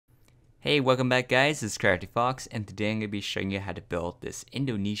Hey, welcome back guys, this is CraftyFoxe, and today I'm going to be showing you how to build this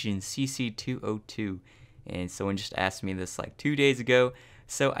Indonesian CC 202. And someone just asked me this like 2 days ago,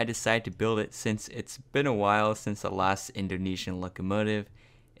 so I decided to build it since it's been a while since the last Indonesian locomotive.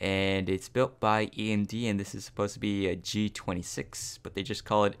 And it's built by EMD, and this is supposed to be a G26, but they just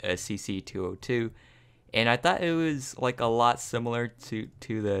call it a CC 202. And I thought it was like a lot similar to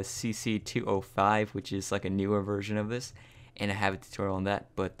the CC 205, which is like a newer version of this. And I have a tutorial on that,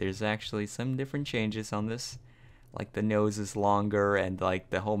 but there's actually some different changes on this. Like the nose is longer and like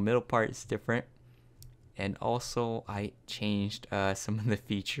the whole middle part is different. And also I changed some of the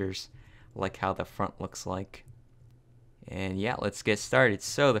features, like how the front looks like. And yeah, let's get started.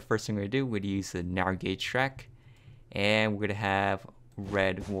 So the first thing we're gonna do, we're gonna use the narrow gauge track, and we're gonna have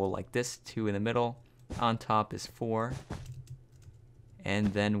red wool like this, 2 in the middle. On top is 4,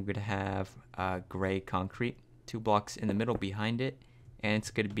 and then we're gonna have gray concrete, 2 blocks in the middle behind it, and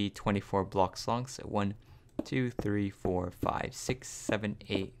it's going to be 24 blocks long. So 1, 2, 3, 4, 5, 6, 7,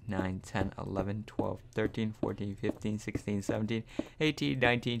 8, 9, 10, 11, 12, 13, 14, 15, 16, 17, 18,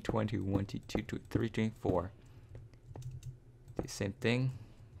 19, 20, 1, 2, 3, 24. Do the same thing,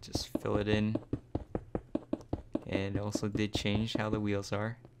 just fill it in. And also did change how the wheels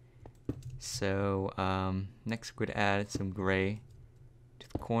are. So next we're going to add some gray to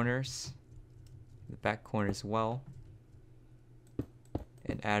the corners, the back corner as well,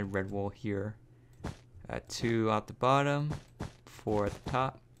 and add red wool here. 2 at the bottom, 4 at the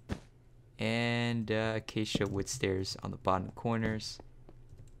top, and acacia wood stairs on the bottom corners,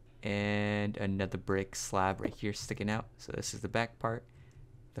 and another brick slab right here sticking out. So this is the back part.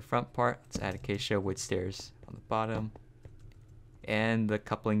 The front part, let's add acacia wood stairs on the bottom, and the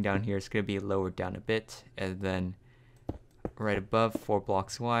coupling down here is going to be lowered down a bit, and then right above, 4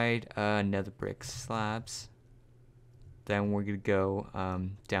 blocks wide, another brick slabs. Then we're gonna go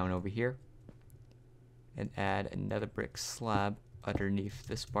down over here and add another brick slab underneath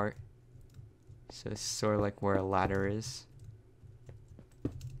this part. So it's sort of like where a ladder is.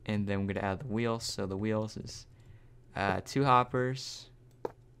 And then we're gonna add the wheels. So the wheels is 2 hoppers,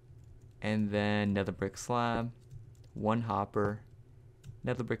 and then another brick slab, 1 hopper,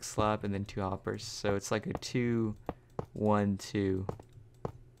 another brick slab, and then 2 hoppers. So it's like a 2, 1, 2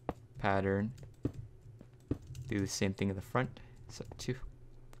 pattern. Do the same thing in the front. So 2.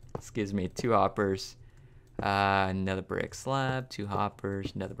 This gives me 2 hoppers, another brick slab, 2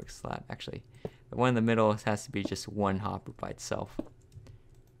 hoppers, another brick slab. Actually, the one in the middle has to be just 1 hopper by itself.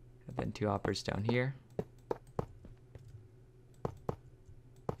 And then 2 hoppers down here,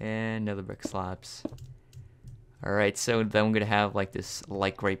 and another brick slabs. Alright, so then I'm going to have like this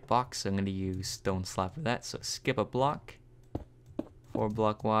light gray box, so I'm going to use stone slab for that. So skip a block, 4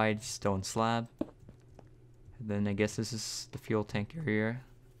 block wide stone slab. And then I guess this is the fuel tank area,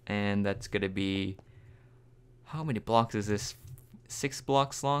 and that's going to be, how many blocks is this? 6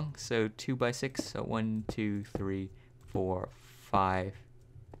 blocks long, so 2 by 6. So 1, 2, 3, 4, 5,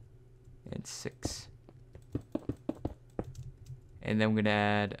 and 6. And then we're going to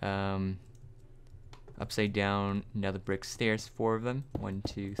add upside down another brick stairs, 4 of them, 1,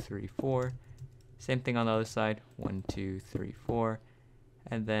 2, 3, 4. Same thing on the other side, 1, 2, 3, 4.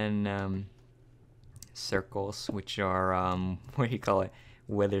 And then circles, which are what do you call it,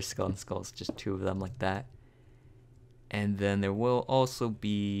 weather skeleton skulls, just 2 of them like that. And then there will also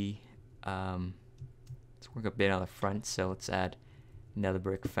be let's work a bit on the front, so let's add another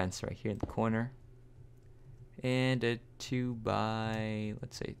brick fence right here in the corner, and a 2 by,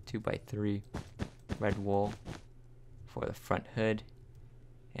 let's say 2 by 3 red wool for the front hood.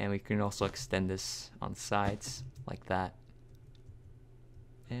 And we can also extend this on the sides like that.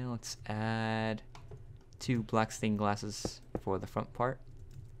 And let's add 2 black stained glasses for the front part,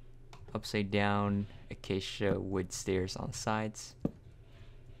 upside down acacia wood stairs on the sides,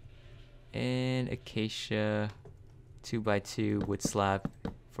 and acacia 2 by 2 wood slab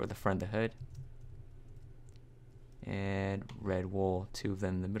for the front of the hood, and red wool, 2 of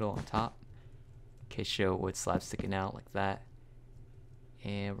them in the middle on top, acacia wood slab sticking out like that.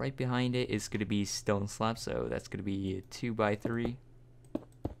 And right behind it is going to be stone slab, so that's going to be a 2 by 3.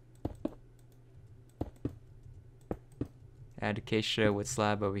 Add acacia wood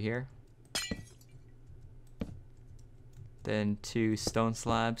slab over here. Then 2 stone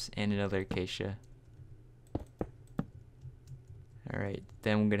slabs and another acacia. Alright,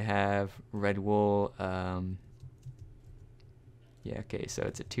 then we're going to have red wool. Yeah, okay, so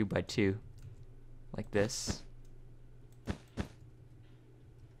it's a 2 by 2 like this.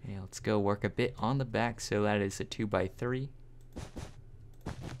 And let's go work a bit on the back, so that is a 2 by 3.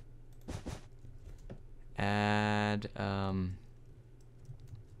 Add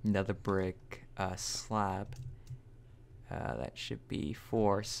nether brick slab. That should be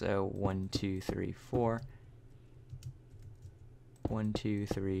 4, so 1, 2, 3, 4. 1, 2,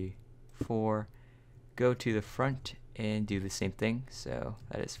 3, 4. Go to the front and do the same thing. So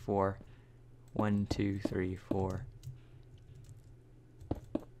that is 4. 1, 2, 3, 4.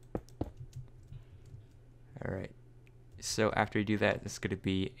 Alright. So after you do that, it's going to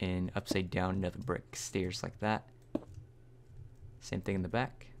be an upside down nether brick stairs like that. Same thing in the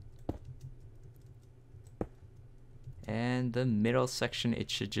back. And the middle section, it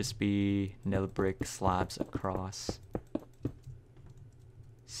should just be nether brick slabs across.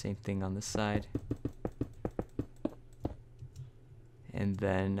 Same thing on this side. And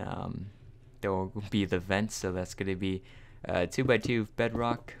then there will be the vents, so that's going to be 2x2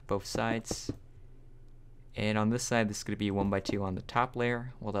 bedrock both sides. And on this side, this is going to be 1x2 on the top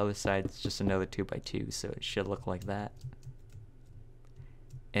layer, while the other side is just another 2x2, so it should look like that.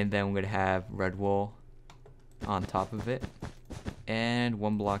 And then we're going to have red wool on top of it, and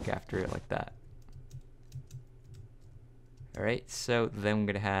 1 block after it like that. Alright, so then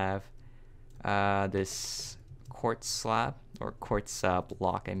we're going to have this quartz slab, or quartz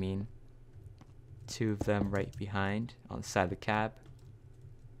block, I mean. 2 of them right behind on the side of the cab.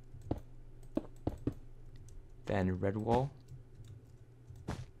 Then red wool.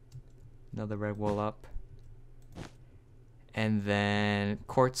 Another red wool up. And then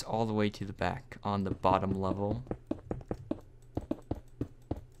quartz all the way to the back on the bottom level.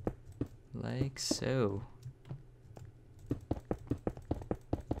 Like so.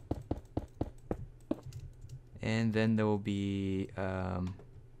 And then there will be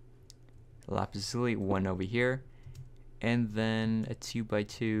lapis-lazuli 1 over here. And then a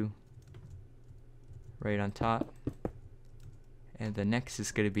 2x2 right on top. And the next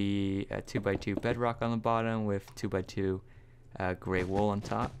is going to be a 2x2 bedrock on the bottom with 2x2 gray wool on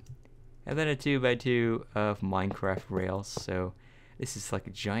top. And then a 2x2 of Minecraft rails. So this is like a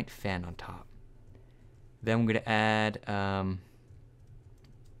giant fan on top. Then I'm going to add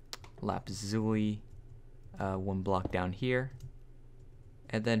lapis-lazuli 1 block down here.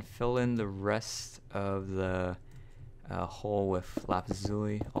 And then fill in the rest of the hole with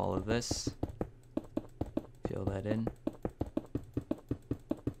lapis-lazuli, all of this. Fill that in.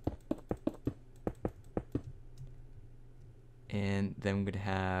 And then I'm going to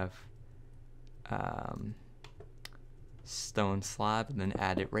have stone slab, and then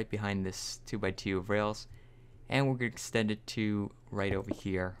add it right behind this 2x2 of rails. And we're going to extend it to right over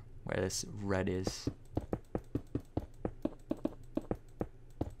here where this red is.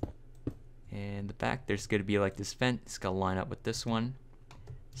 And the back, there's going to be like this vent. It's going to line up with this one.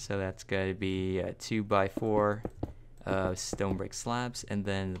 So that's going to be a 2x4 stone brick slabs, and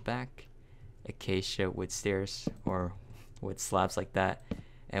then in the back, acacia wood stairs or wood slabs like that,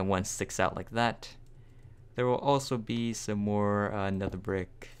 and 1 sticks out like that. There will also be some more nether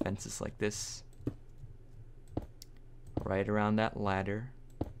brick fences like this right around that ladder,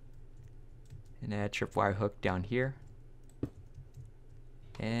 and add tripwire hook down here,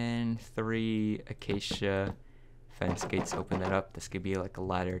 and 3 acacia fence gates. Open that up. This could be like a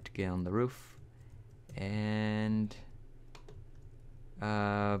ladder to get on the roof, and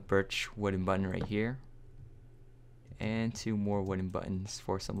birch wooden button right here, and 2 more wooden buttons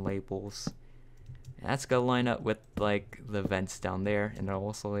for some labels. And that's gonna line up with like the vents down there, and there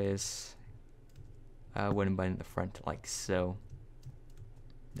also is a wooden button in the front like so.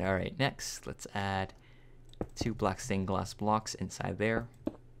 Alright, next let's add 2 black stained glass blocks inside there,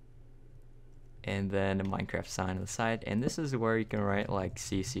 and then a Minecraft sign on the side. And this is where you can write like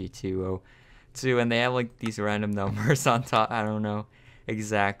CC202, and they have like these random numbers on top. I don't know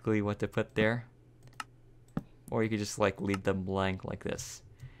exactly what to put there, or you could just like leave them blank like this.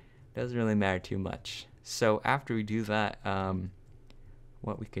 Doesn't really matter too much. So after we do that,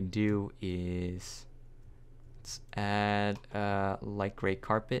 what we can do is let's add light gray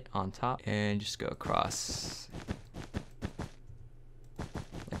carpet on top and just go across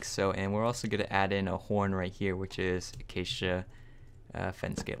like so. And we're also going to add in a horn right here, which is acacia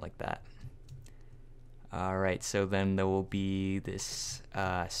fence gate like that. Alright, so then there will be this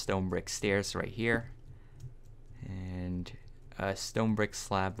stone brick stairs right here, and a stone brick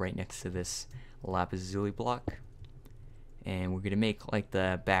slab right next to this lapis-lazuli block. And we're gonna make like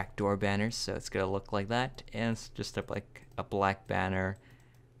the back door banners, so it's gonna look like that, and it's just like a black banner,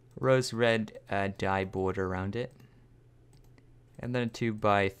 rose red dye border around it, and then a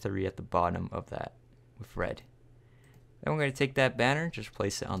 2x3 at the bottom of that with red. Then we're gonna take that banner, just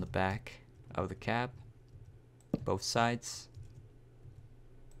place it on the back of the cab, both sides.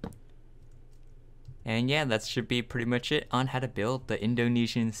 And yeah, that should be pretty much it on how to build the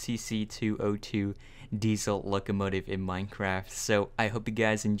Indonesian CC 202 diesel locomotive in Minecraft. So I hope you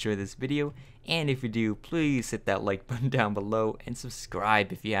guys enjoy this video, and if you do, please hit that like button down below and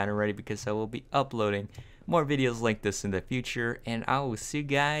subscribe if you haven't already, because I will be uploading more videos like this in the future, and I will see you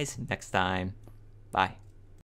guys next time. Bye.